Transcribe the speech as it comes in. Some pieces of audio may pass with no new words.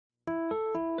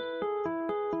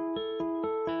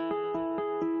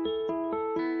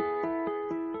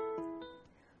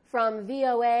From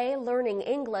VOA Learning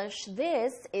English,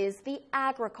 this is the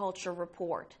Agriculture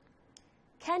Report.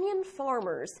 Kenyan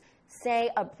farmers say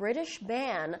a British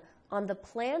ban on the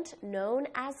plant known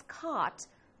as khat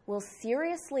will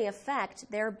seriously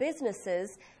affect their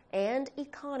businesses and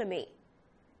economy.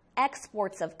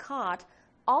 Exports of khat,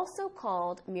 also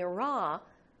called miraa,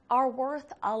 are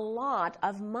worth a lot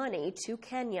of money to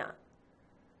Kenya.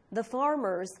 The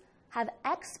farmers have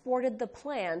exported the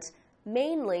plant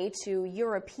mainly to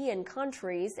European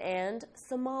countries and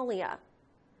Somalia.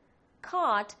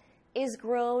 Khat is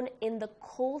grown in the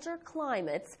colder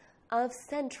climates of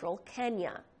central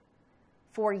Kenya.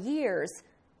 For years,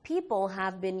 people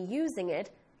have been using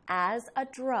it as a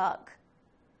drug.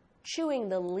 Chewing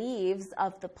the leaves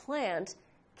of the plant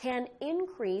can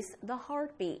increase the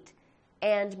heartbeat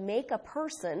and make a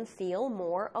person feel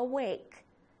more awake.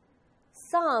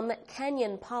 Some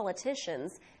Kenyan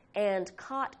politicians and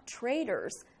khat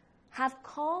traders have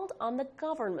called on the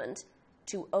government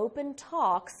to open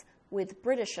talks with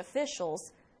British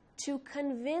officials to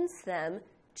convince them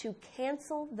to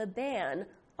cancel the ban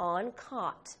on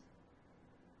khat.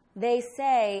 They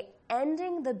say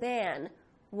ending the ban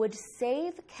would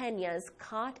save Kenya's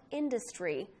khat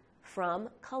industry from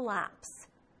collapse.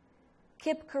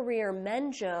 Kipkorir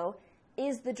Menjo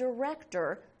is the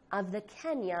director of the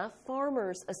Kenya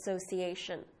Farmers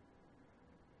Association.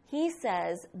 He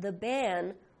says the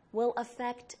ban will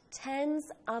affect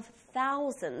tens of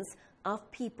thousands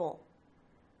of people.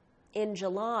 In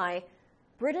July,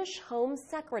 British Home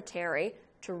Secretary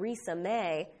Theresa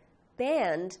May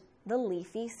banned the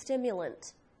leafy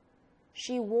stimulant.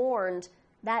 She warned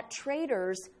that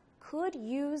traders could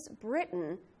use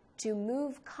Britain to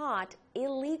move khat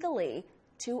illegally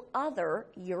to other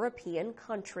European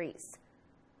countries.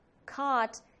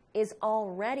 Khat is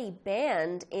already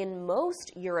banned in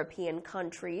most European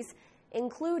countries,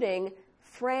 including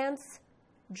France,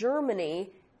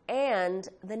 Germany, and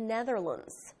the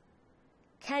Netherlands.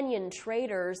 Kenyan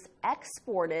traders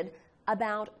exported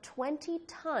about 20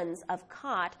 tons of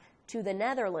khat to the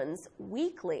Netherlands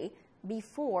weekly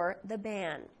before the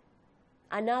ban.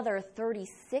 Another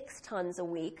 36 tons a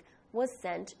week was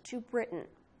sent to Britain.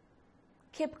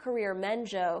 Kipkorir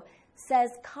Menjo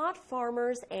says khat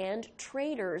farmers and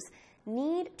traders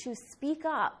need to speak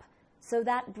up so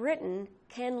that Britain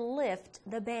can lift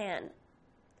the ban.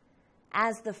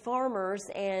 As the farmers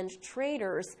and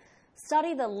traders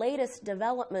study the latest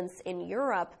developments in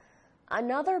Europe,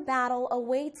 another battle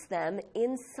awaits them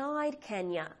inside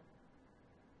Kenya.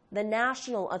 The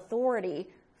National Authority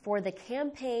for the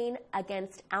Campaign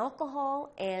Against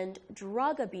Alcohol and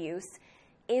Drug Abuse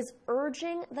is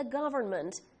urging the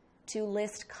government to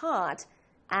list khat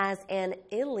as an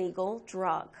illegal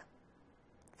drug.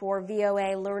 For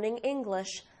VOA Learning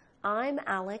English, I'm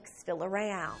Alex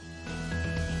Villarreal.